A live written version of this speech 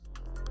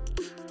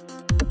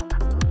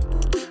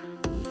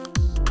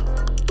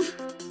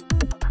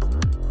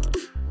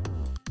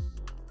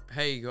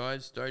Hey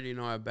guys, Dodie and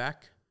I are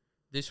back.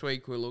 This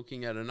week we're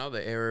looking at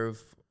another area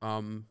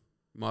of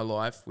my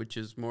life, which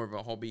is more of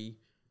a hobby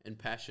and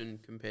passion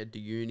compared to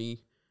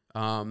uni,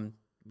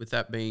 with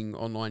that being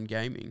online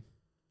gaming.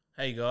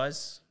 Hey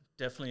guys,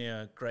 definitely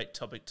a great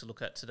topic to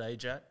look at today,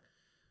 Jack.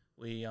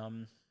 We,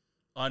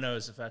 I know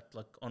as a fact,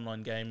 like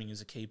online gaming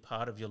is a key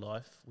part of your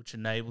life, which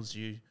enables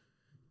you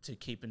to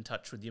keep in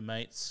touch with your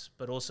mates,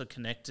 but also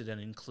connected and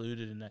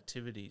included in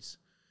activities.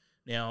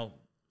 Now,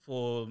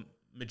 for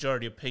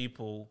majority of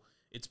people,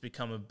 it's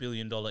become $1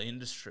 billion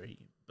industry,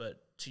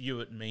 but to you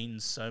it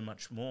means so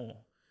much more.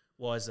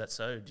 Why is that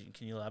so?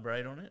 Can you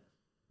elaborate on it?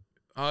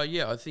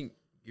 Yeah, I think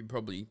you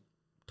probably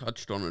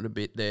touched on it a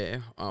bit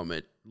there.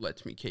 It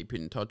lets me keep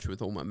in touch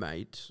with all my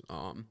mates,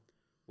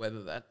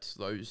 whether that's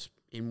those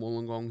in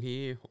Wollongong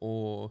here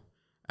or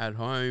at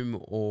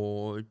home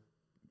or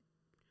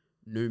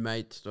new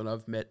mates that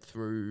I've met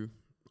through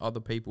other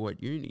people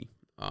at uni.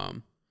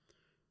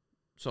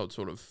 So it's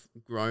sort of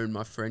grown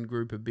my friend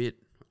group a bit,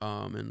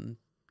 and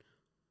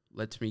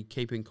lets me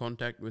keep in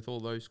contact with all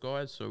those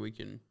guys so we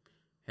can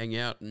hang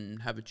out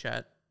and have a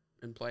chat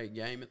and play a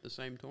game at the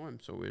same time.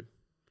 So we're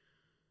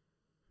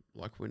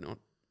not,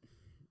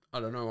 I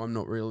don't know, I'm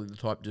not really the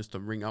type just to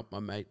ring up my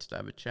mates to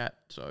have a chat.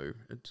 So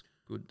it's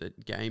good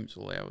that games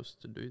allow us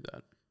to do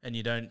that. And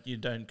you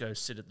don't go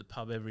sit at the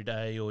pub every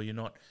day, or you're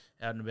not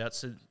out and about.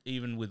 So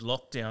even with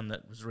lockdown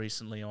that was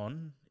recently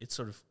on, it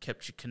sort of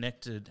kept you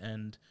connected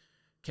and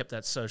kept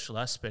that social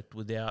aspect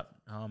without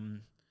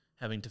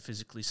having to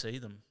physically see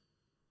them.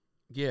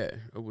 Yeah,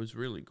 it was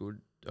really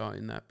good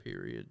in that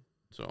period.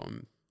 So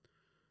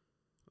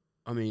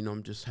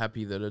I'm just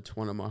happy that it's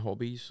one of my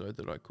hobbies, so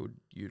that I could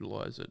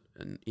utilize it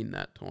and in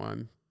that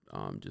time,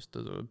 just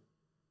as a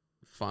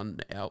fun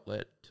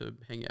outlet to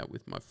hang out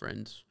with my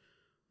friends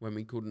when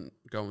we couldn't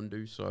go and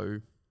do so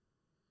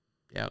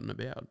out and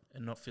about.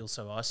 And not feel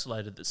so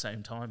isolated at the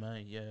same time,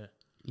 eh? Yeah.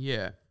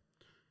 Yeah.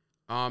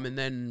 And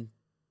then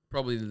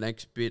probably the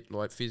next bit,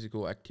 like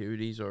physical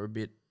activities, are a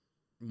bit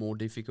more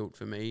difficult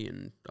for me,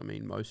 and I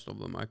mean most of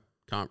them I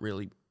can't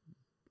really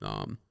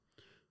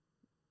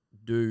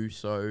do.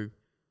 So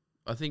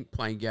I think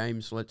playing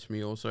games lets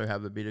me also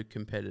have a bit of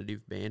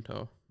competitive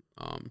banter,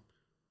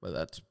 whether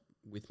that's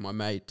with my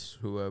mates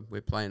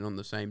we're playing on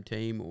the same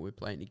team, or we're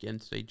playing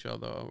against each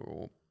other,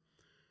 or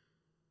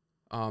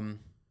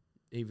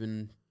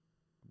even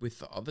with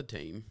the other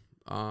team.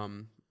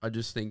 I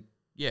just think,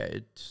 yeah,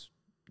 it's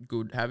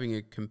good having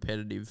a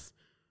competitive.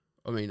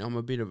 I mean, I'm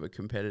a bit of a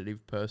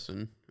competitive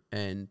person,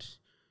 and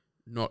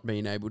not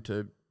being able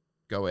to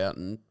go out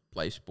and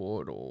play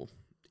sport or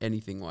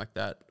anything like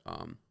that,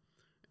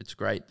 it's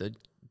great that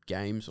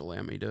games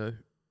allow me to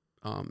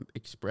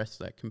express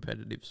that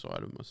competitive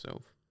side of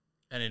myself.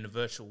 And in a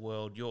virtual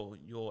world,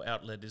 your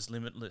outlet is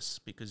limitless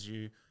because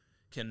you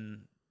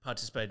can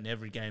participate in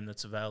every game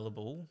that's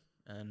available.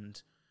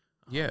 And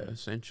Yeah,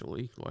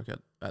 essentially, like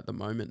at the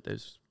moment,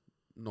 there's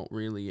not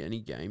really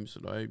any games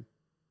that I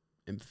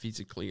am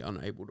physically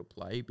unable to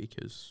play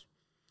because,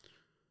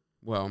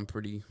 well, I'm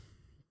pretty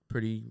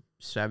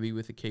savvy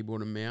with a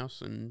keyboard and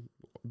mouse and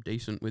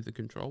decent with a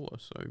controller.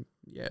 So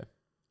yeah.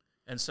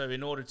 And so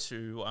in order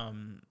to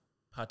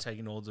partake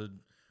in all the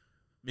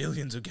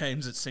millions of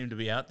games that seem to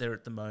be out there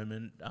at the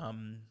moment,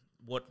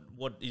 what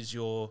is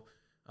your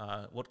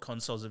what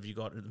consoles have you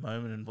got at the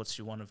moment, and what's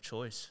your one of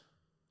choice?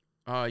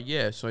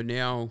 Yeah. So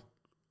now,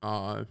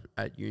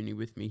 at uni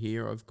with me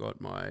here, I've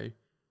got my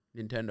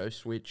Nintendo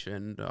Switch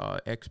and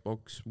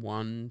Xbox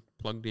One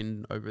plugged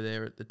in over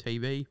there at the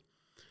TV.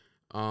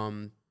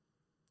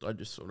 I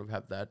just sort of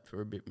have that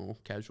for a bit more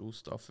casual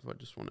stuff if I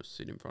just want to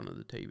sit in front of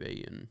the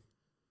TV and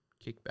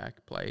kick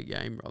back, play a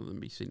game, rather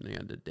than be sitting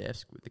at a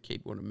desk with the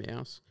keyboard and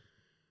mouse.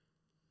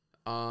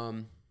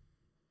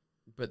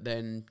 But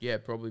then, yeah,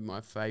 probably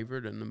my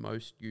favourite and the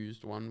most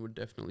used one would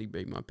definitely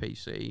be my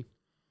PC.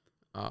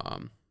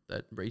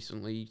 That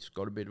recently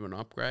got a bit of an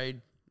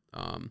upgrade.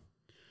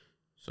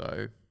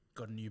 So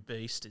Got a new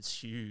beast.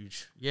 It's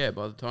huge. yeah,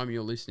 by the time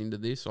you're listening to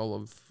this, I'll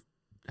have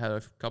had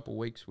a couple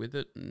weeks with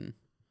it, and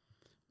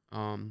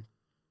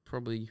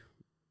probably,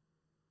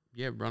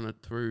 yeah, run it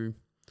through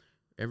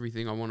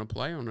everything I want to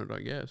play on it, I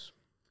guess.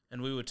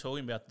 And we were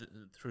talking about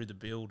through the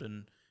build,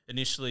 and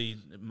initially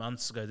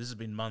months ago, this has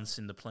been months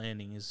in the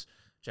planning, is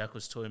Jack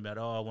was talking about,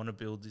 I want to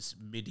build this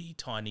MIDI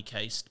tiny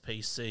cased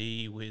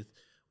PC with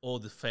all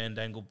the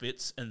fandangle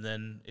bits, and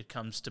then it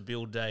comes to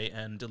build day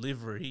and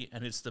delivery,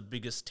 and it's the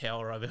biggest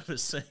tower I've ever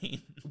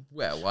seen.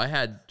 Well, I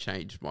had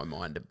changed my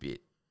mind a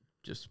bit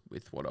just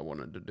with what I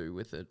wanted to do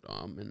with it,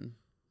 and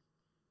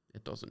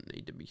it doesn't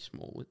need to be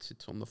small. It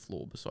sits on the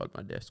floor beside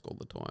my desk all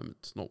the time.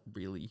 It's not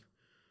really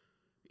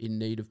in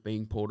need of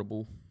being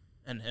portable.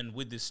 And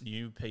with this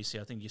new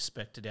PC, I think you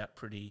spec'd it out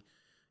pretty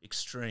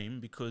extreme,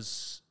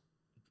 because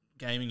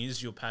gaming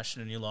is your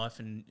passion in your life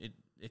and it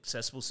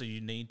accessible, so you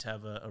need to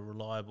have a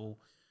reliable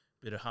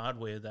bit of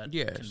hardware that can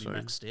be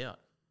maxed out.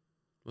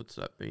 What's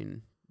that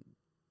been?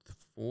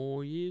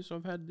 4 years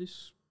I've had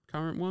this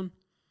current one.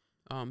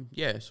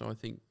 Yeah, so I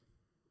think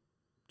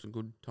it's a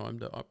good time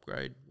to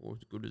upgrade, or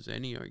as good as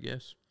any, I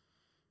guess.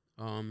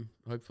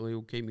 hopefully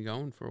it'll keep me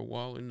going for a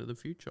while into the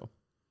future.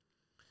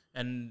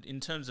 And in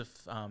terms of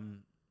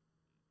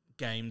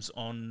games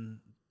on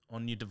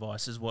your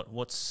devices, what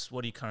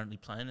are you currently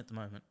playing at the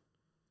moment?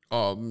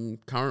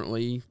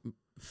 Currently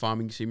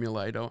Farming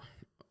Simulator,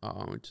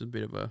 which is a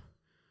bit of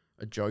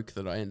a joke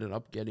that I ended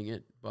up getting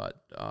it,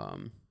 but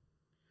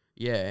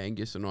yeah,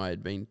 Angus and I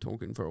had been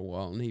talking for a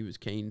while, and he was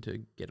keen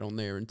to get on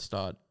there and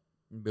start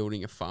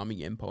building a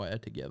farming empire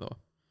together.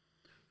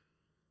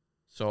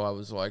 So I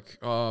was like,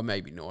 oh,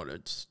 maybe not.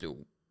 It's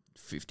still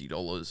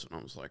 $50, and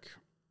I was like,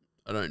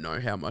 I don't know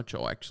how much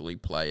I'll actually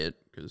play it,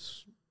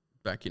 because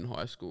back in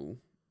high school,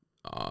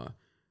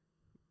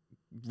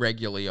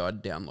 regularly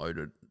I'd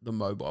download the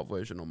mobile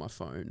version on my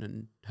phone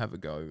and have a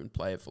go and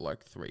play it for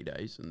like 3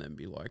 days and then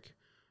be like,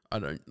 I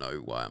don't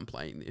know why I'm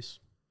playing this.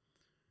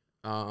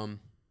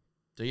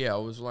 So yeah,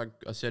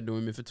 I said to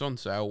him, if it's on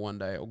sale one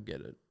day, I'll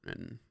get it.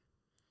 And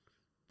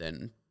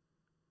then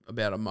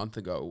about a month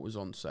ago, it was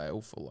on sale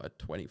for like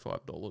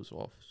 $25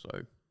 off.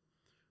 So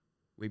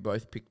we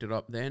both picked it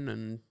up then,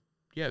 and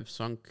yeah, I've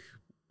sunk,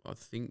 I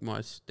think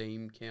my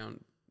Steam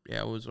count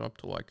hours up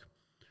to like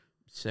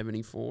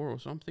 74 or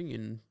something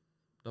in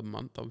the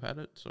month I've had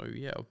it. So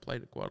yeah, I've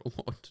played it quite a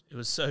lot. It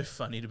was so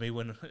funny to me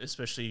when,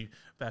 especially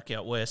back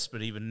out west,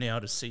 but even now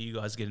to see you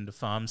guys get into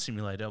Farm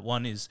Simulator.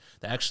 One is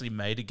they actually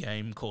made a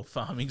game called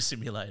Farming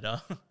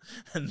Simulator,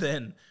 and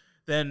then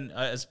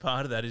as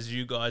part of that is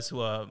you guys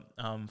who are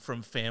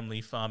from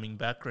family farming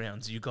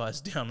backgrounds, you guys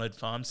download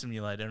Farm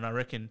Simulator, and I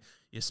reckon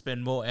you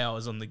spend more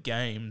hours on the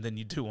game than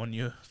you do on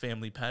your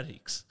family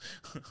paddocks.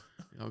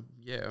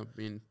 Yeah, I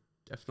mean,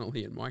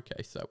 definitely in my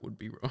case that would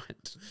be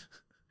right.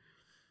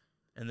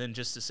 And then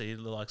just to see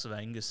the likes of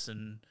Angus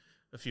and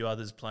a few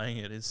others playing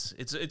it,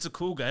 it's a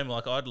cool game.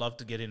 Like, I'd love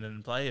to get in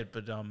and play it,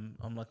 but I'm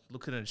like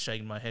looking at it,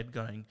 shaking my head,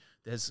 going,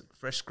 "There's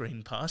fresh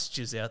green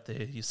pastures out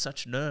there. You're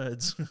such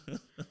nerds."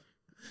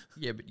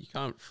 Yeah, but you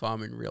can't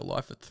farm in real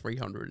life at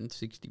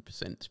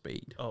 360%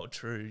 speed. Oh,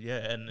 true.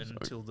 Yeah, and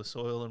till the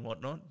soil and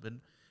whatnot. But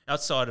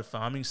outside of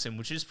Farming Sim,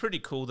 which is pretty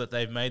cool that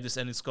they've made this,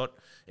 and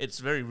it's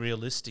very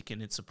realistic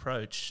in its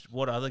approach.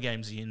 What other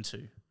games are you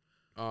into?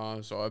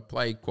 So I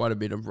play quite a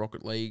bit of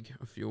Rocket League.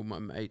 A few of my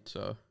mates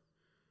are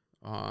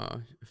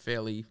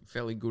fairly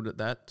good at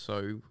that,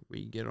 so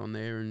we get on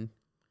there and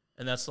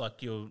that's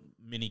like your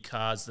mini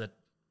cars that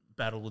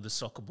battle with a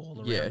soccer ball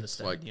around the it's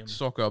stadium. like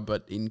soccer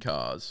but in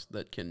cars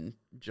that can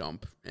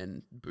jump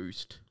and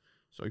boost,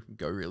 so you can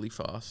go really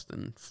fast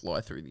and fly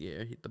through the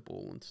air, hit the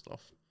ball and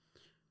stuff.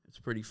 It's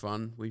pretty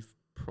fun. We've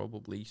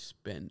probably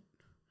spent,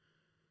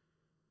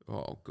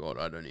 oh God,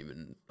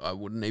 I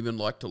wouldn't even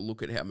like to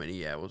look at how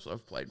many hours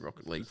I've played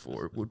Rocket League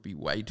for. It would be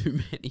way too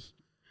many.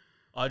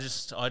 I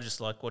just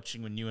like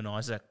watching when you and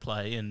Isaac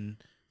play, and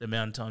the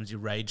amount of times you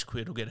rage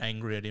quit or get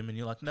angry at him, and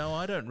you're like, "No,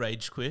 I don't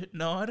rage quit.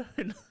 No, I don't."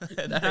 And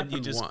that then you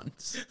happened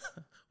just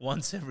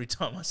once every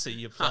time I see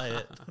you play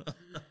it.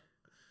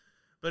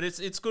 But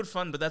it's good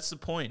fun. But that's the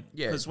point.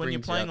 Yeah, because when you're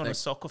playing on a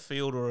soccer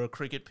field or a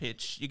cricket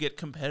pitch, you get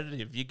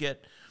competitive. You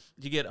get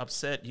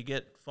upset. You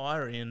get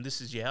fiery, and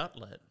this is your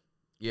outlet.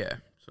 Yeah.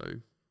 So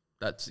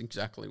that's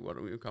exactly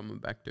what we were coming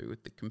back to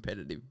with the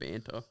competitive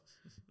banter.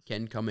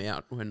 Can come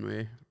out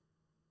when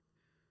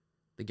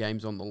the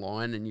game's on the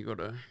line and you got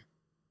to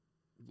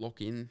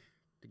lock in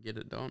to get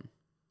it done.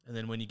 And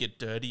then when you get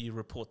dirty, you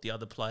report the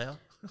other player.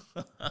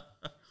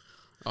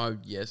 Oh,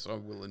 yes, I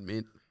will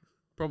admit.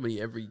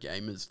 Probably every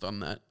gamer's done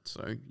that.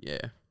 So,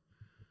 yeah,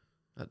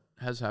 that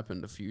has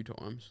happened a few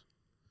times.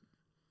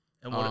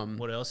 And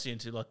what else are you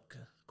into, like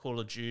Call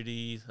of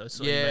Duty, those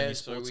sort of maybe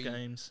sports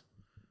games?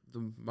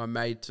 My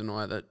mates and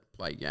I that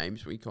play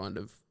games, we kind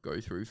of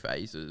go through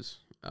phases.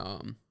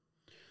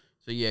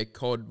 So yeah,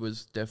 COD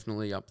was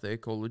definitely up there.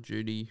 Call of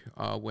Duty,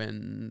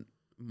 when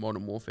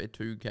Modern Warfare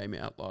 2 came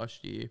out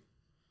last year,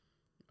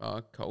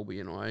 Colby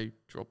and I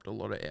dropped a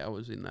lot of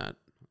hours in that.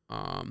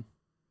 And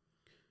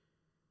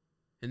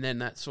then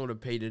that sort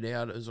of petered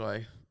out as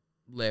I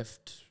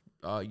left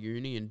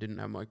uni and didn't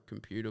have my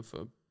computer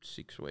for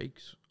 6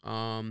 weeks.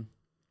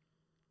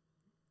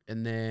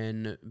 And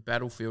then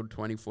Battlefield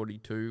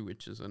 2042,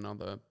 which is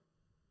another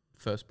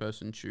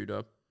first-person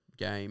shooter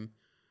game.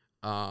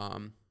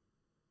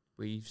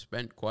 We've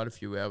spent quite a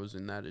few hours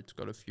in that. It's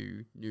got a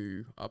few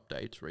new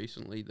updates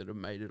recently that have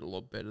made it a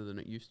lot better than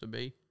it used to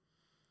be.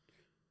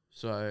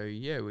 So,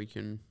 yeah, we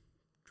can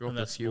drop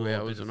a few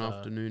hours an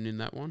afternoon in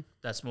that one.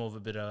 That's more of a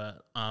bit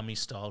of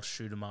army-style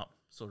shoot-'em-up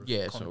sort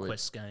of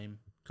conquest game.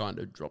 Kind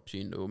of drops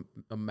you into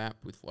a map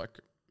with like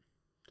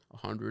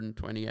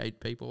 128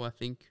 people, I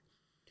think.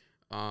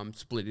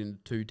 Split into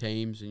 2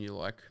 teams, and you're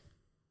like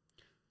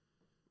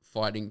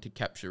fighting to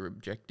capture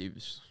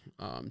objectives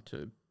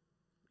to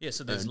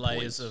so there's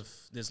layers of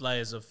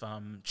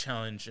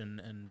challenge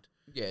and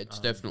yeah, it's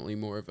definitely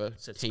more of a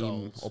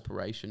team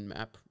operation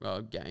map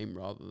game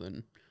rather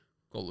than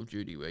Call of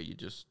Duty where you're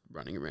just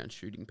running around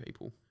shooting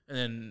people. And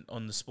then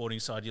on the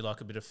sporting side, you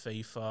like a bit of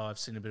FIFA. I've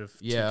seen a bit of 2K,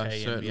 yeah, I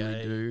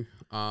certainly do.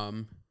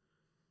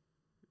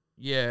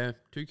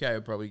 2K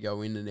will probably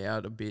go in and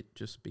out a bit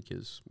just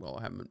because, well,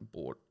 I haven't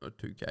bought a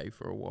 2K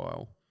for a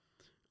while.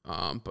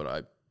 But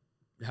I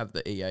have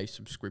the EA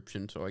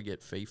subscription, so I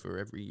get FIFA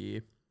every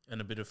year. And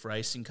a bit of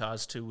racing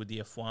cars too with the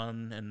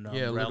F1 and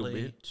Yeah, a little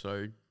rally. bit.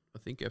 So I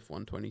think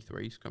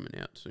F123 is coming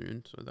out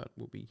soon, so that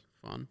will be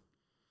fun.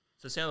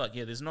 So it sounds like,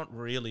 there's not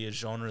really a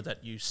genre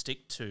that you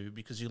stick to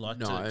because you like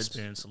to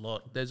experience a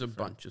lot. There's a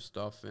bunch of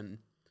stuff, and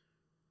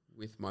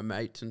with my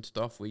mates and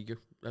stuff,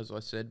 as I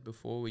said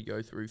before, we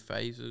go through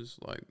phases.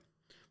 Like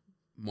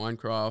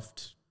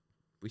Minecraft,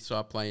 we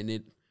start playing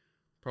it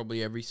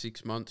probably every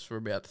 6 months for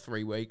about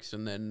 3 weeks,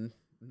 and then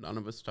none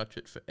of us touch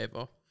it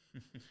forever.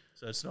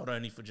 So it's not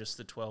only for just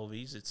the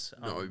 12s, it's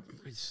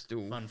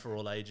still fun for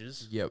all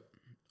ages. Yep.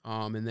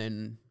 And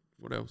then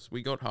what else?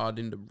 We got hard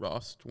into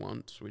Rust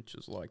once, which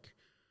is like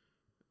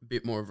a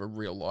bit more of a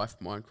real life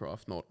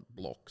Minecraft, not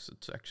blocks.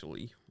 It's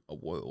actually a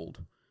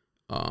world.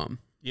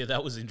 Yeah,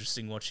 that was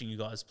interesting watching you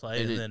guys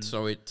play.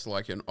 So it's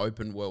like an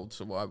open world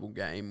survival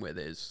game where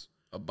there's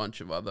a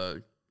bunch of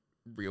other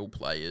real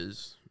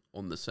players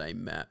on the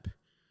same map.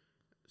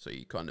 So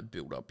you kind of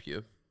build up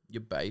your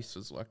base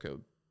as like a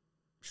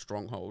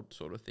stronghold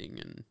sort of thing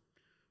and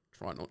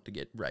try not to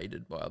get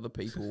raided by other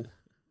people.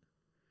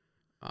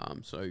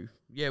 So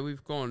yeah,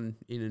 we've gone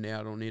in and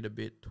out on it a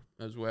bit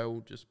as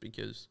well, just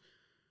because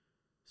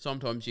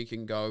sometimes you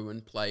can go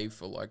and play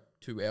for like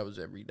 2 hours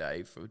every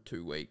day for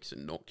 2 weeks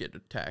and not get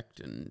attacked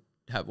and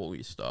have all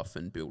your stuff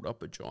and build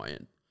up a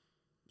giant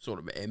sort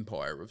of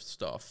empire of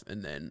stuff,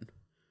 and then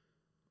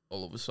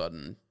all of a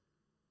sudden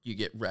you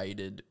get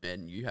raided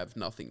and you have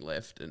nothing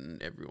left,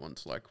 and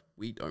everyone's like,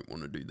 we don't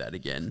want to do that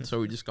again.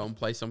 So we just go and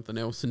play something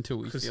else until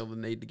we feel the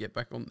need to get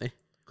back on there.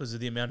 Because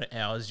of the amount of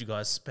hours you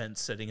guys spent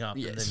setting up,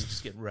 Yes. and then you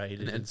just get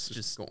raided. And it's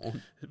just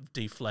gone.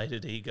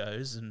 Deflated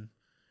egos, and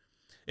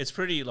it's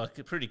pretty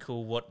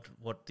cool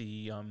what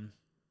the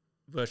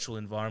virtual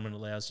environment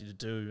allows you to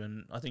do.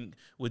 And I think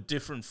with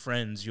different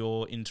friends,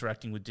 you're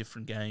interacting with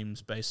different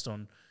games based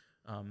on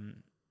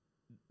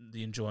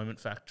the enjoyment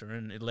factor,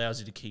 and it allows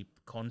you to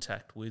keep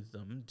contact with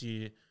them.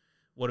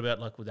 What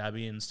about like with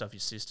Abby and stuff, your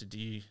sister? Do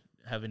you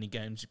have any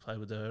games you play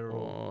with her?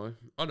 Or?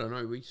 I don't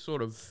know. We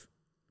sort of,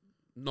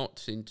 not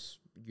since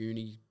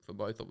uni for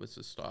both of us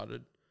has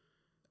started,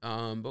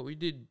 but we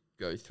did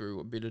go through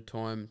a bit of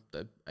time.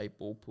 The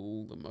 8-ball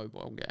pool, the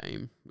mobile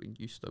game, we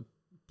used to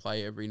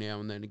play every now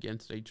and then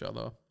against each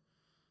other.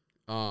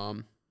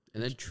 And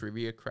then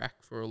Trivia Crack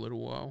for a little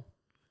while.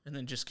 And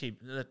then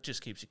that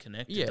just keeps you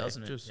connected,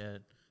 doesn't it? Yeah.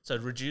 So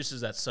it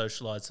reduces that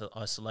social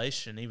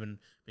isolation, even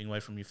being away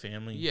from your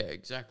family. Yeah,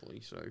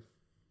 exactly. So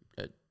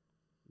it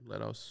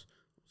let us,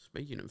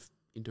 speaking of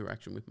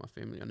interaction with my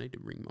family, I need to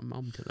ring my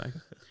mum today.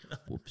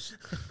 Whoops.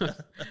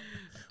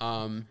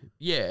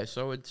 Yeah,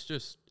 so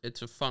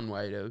it's a fun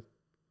way to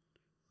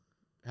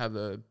have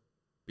a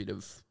bit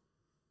of,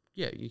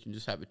 you can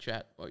just have a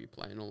chat while you're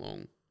playing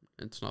along.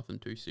 It's nothing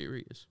too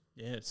serious.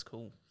 Yeah, it's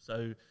cool.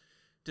 So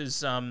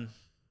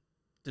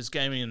does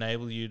gaming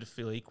enable you to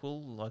feel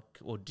equal,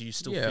 or do you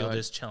still feel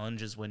there's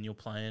challenges when you're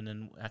playing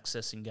and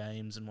accessing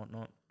games and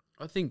whatnot?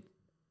 I think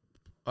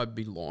I'd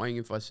be lying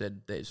if I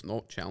said there's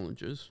not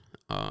challenges,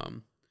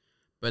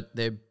 but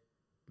they're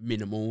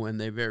minimal and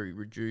they're very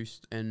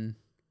reduced, and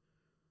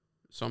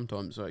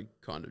sometimes I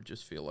kind of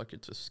just feel like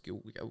it's a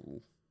skill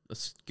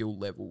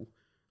level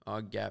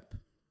gap,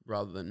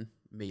 rather than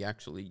me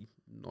actually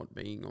not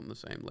being on the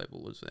same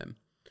level as them,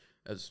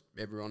 as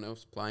everyone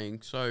else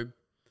playing. So,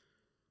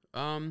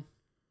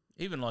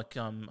 even like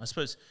I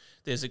suppose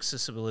there's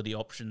accessibility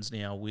options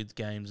now with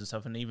games and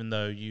stuff, and even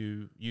though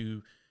you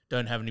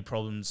don't have any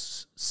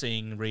problems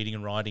seeing, reading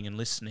and writing and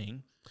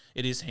listening,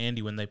 it is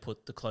handy when they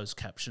put the closed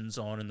captions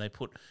on and they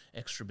put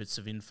extra bits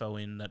of info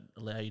in that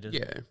allow you to...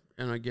 Yeah,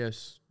 and I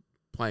guess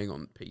playing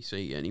on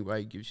PC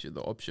anyway gives you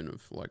the option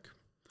of like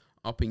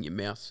upping your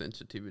mouse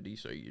sensitivity,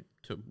 so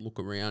to look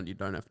around you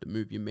don't have to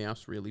move your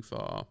mouse really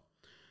far.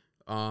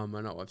 I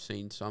know I've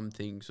seen some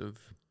things of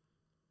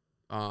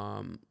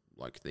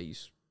like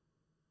these,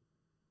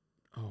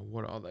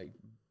 what are they?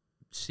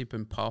 Sip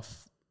and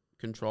puff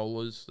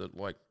controllers that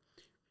like,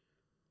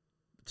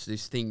 it's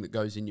this thing that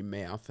goes in your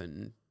mouth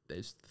and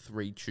there's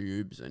 3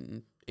 tubes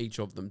and each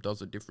of them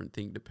does a different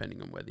thing depending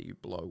on whether you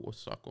blow or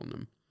suck on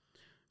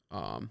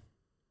them.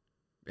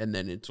 And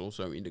then it's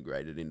also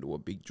integrated into a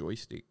big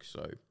joystick.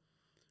 So,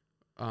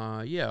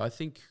 I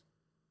think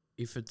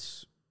if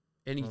it's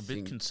anything... I'm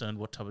a bit concerned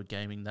what type of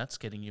gaming that's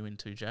getting you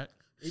into, Jack.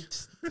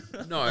 It's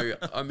no,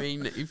 I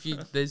mean,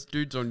 there's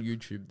dudes on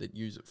YouTube that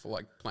use it for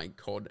like playing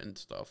COD and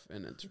stuff,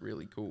 and it's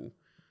really cool.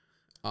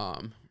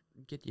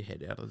 Get your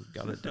head out of the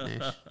gutter,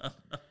 Dinesh.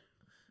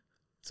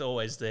 It's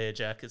always there,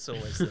 Jack. It's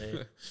always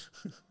there.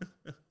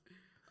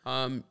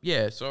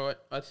 So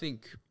I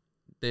think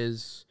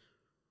there's,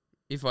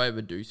 if I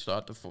ever do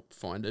start to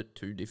find it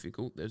too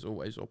difficult, there's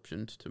always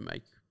options to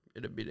make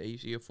it a bit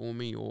easier for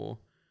me, or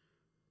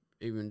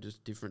even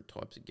just different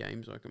types of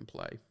games I can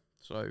play.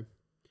 So,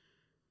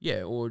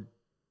 yeah, or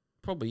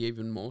probably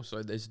even more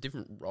so, there's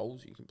different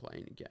roles you can play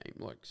in a game.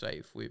 Like, say,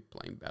 if we're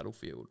playing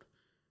Battlefield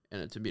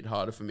and it's a bit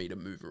harder for me to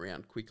move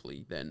around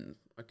quickly, then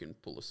I can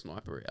pull a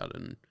sniper out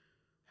and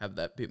have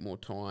that bit more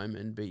time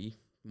and be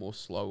more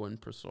slow and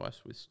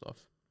precise with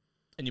stuff.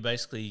 And you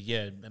basically,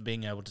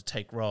 being able to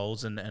take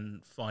roles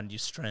and find your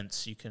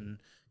strengths.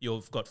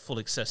 You've got full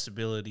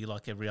accessibility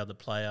like every other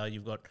player.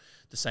 You've got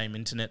the same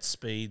internet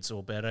speeds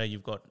or better.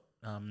 You've got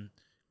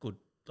good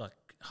like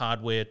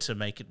hardware to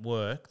make it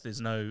work.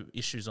 There's no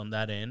issues on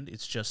that end.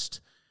 It's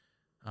just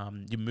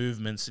your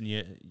movements and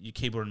your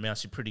keyboard and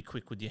mouse. You're pretty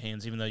quick with your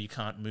hands, even though you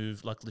can't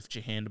move like lift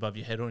your hand above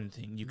your head or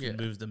anything. You can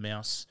move the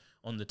mouse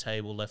on the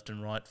table left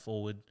and right,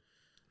 forward.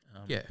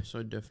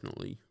 So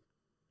definitely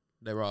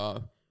there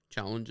are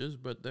challenges,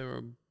 but there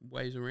are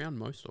ways around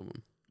most of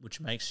them. Which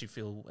makes you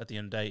feel, at the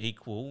end of the day,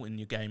 equal in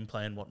your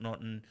gameplay and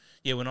whatnot. And,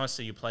 when I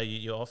see you play,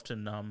 you're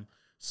often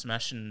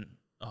smashing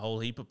a whole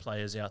heap of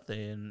players out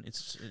there, and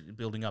it's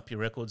building up your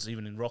records.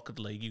 Even in Rocket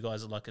League, you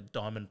guys are like a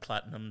diamond,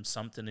 platinum,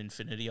 something,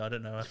 infinity. I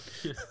don't know.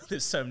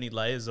 There's so many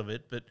layers of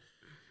it. But,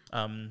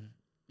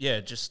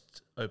 it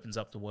just opens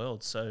up the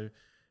world. So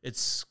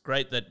it's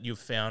great that you've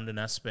found an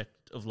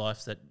aspect of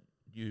life that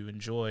you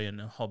enjoy and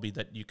a hobby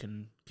that you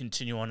can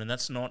continue on. And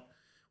that's not...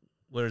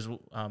 Whereas,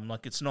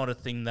 it's not a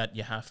thing that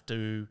you have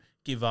to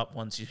give up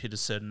once you hit a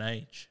certain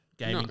age.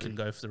 Gaming can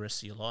go for the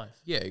rest of your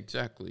life. Yeah,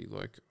 exactly.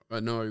 Like,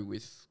 I know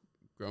with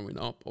growing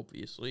up,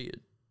 obviously,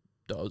 it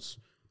does,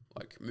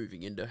 like,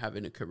 moving into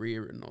having a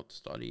career and not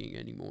studying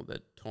anymore,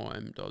 that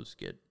time does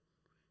get,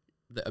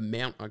 the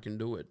amount I can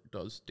do it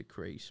does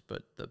decrease,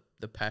 but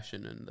the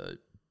passion and the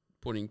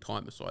putting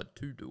time aside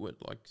to do it,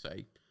 like,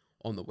 say,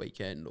 on the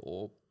weekend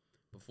or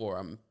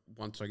before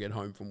once I get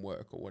home from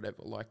work or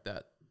whatever like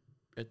that,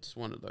 it's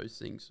one of those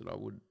things that I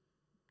would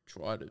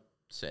try to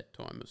set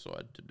time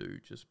aside to do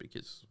just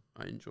because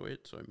I enjoy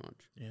it so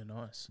much. Yeah,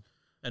 nice.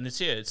 And it's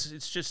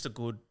just a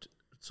good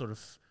sort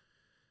of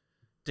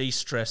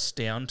de-stress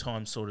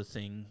downtime sort of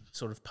thing,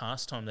 sort of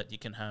pastime that you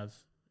can have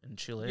and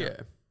chill out.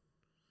 Yeah.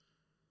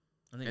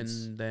 I think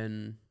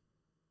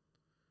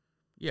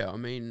I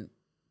mean,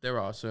 there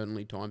are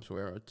certainly times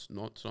where it's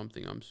not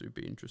something I'm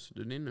super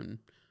interested in, and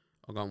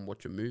I'll go and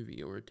watch a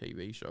movie or a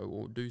TV show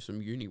or do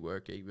some uni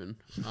work even.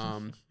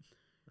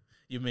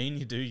 You mean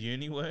you do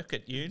uni work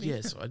at uni?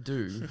 Yes, I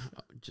do.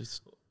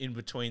 Just in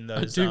between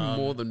those... I do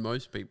more than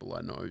most people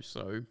I know,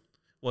 so...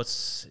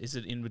 Is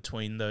it in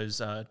between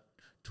those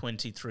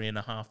 23 and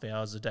a half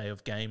hours a day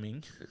of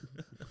gaming?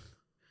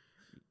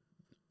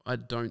 I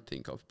don't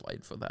think I've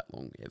played for that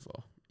long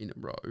ever in a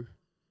row.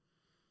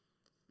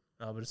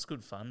 Oh, but it's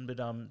good fun.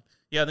 But I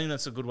think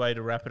that's a good way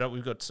to wrap it up.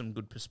 We've got some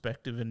good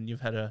perspective, and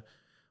you've had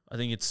I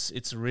think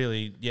it's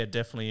really,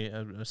 definitely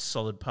a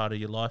solid part of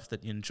your life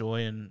that you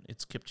enjoy, and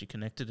it's kept you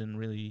connected. And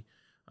really,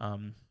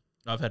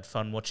 I've had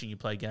fun watching you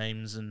play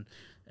games,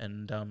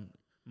 and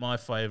my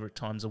favourite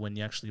times are when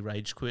you actually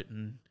rage quit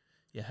and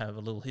you have a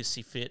little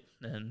hissy fit.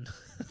 And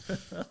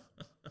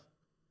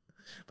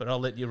but I'll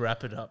let you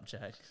wrap it up,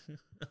 Jack.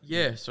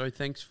 So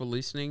thanks for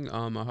listening.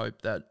 I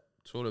hope that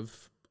sort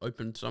of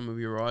opened some of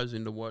your eyes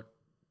into what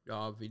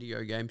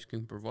video games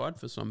can provide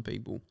for some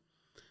people.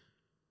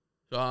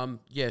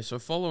 So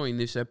following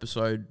this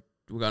episode,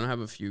 we're going to have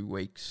a few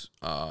weeks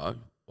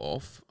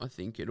off. I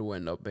think it'll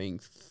end up being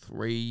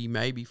 3,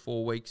 maybe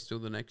 4 weeks till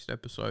the next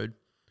episode.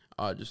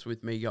 Just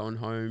with me going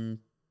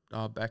home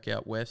back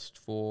out west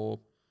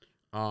for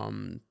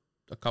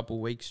a couple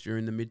of weeks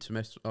during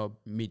the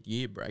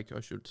mid-year break,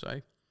 I should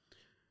say.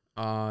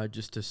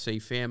 Just to see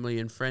family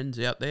and friends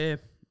out there.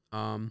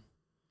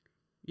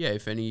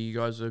 If any of you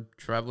guys are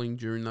traveling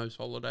during those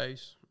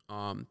holidays,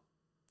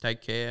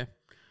 take care.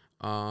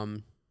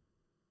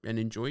 And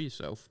enjoy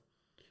yourself.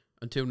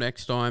 Until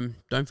next time,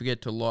 don't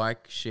forget to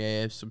like,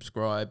 share,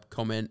 subscribe,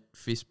 comment,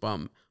 fist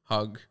bump,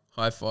 hug,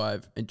 high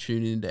five, and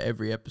tune into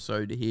every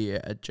episode here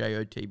at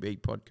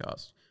JOTB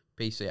Podcast.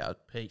 Peace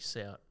out. Peace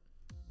out.